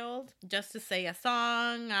Child. Just to say a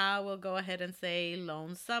song, I will go ahead and say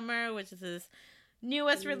Lone Summer, which is his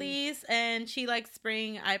newest release. And She Likes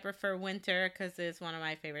Spring, I Prefer Winter, because it's one of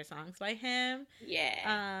my favorite songs by him.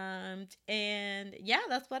 Yeah. And yeah,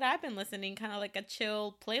 that's what I've been listening. Kind of like a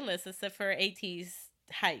chill playlist, except for ATEEZ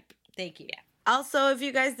hype. Thank you. Yeah. Also, if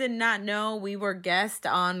you guys did not know, we were guests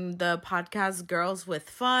on the podcast Girls with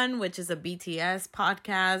Fun, which is a BTS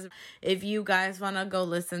podcast. If you guys want to go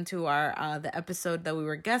listen to our the episode that we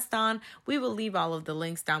were guests on, we will leave all of the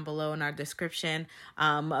links down below in our description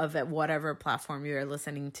of whatever platform you're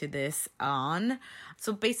listening to this on.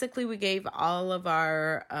 So basically, we gave all of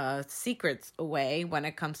our secrets away when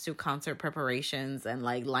it comes to concert preparations and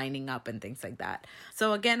like lining up and things like that.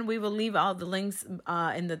 So again, we will leave all the links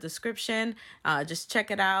in the description. Just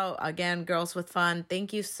check it out. Again, Girls with Fun.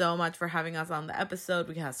 Thank you so much for having us on the episode.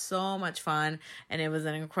 We had so much fun and it was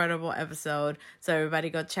an incredible episode. So everybody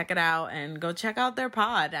go check it out and go check out their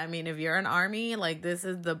pod. I mean, if you're an ARMY, like this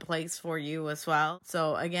is the place for you as well.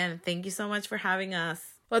 So again, thank you so much for having us.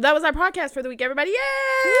 Well, that was our podcast for the week, everybody.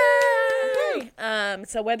 Yay!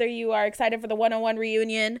 So whether you are excited for the 101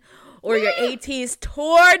 reunion or your ATEEZ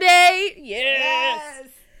tour day, yes!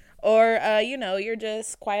 Or, you're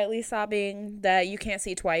just quietly sobbing that you can't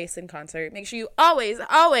see Twice in concert. Make sure you always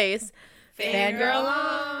fangirl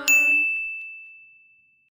on.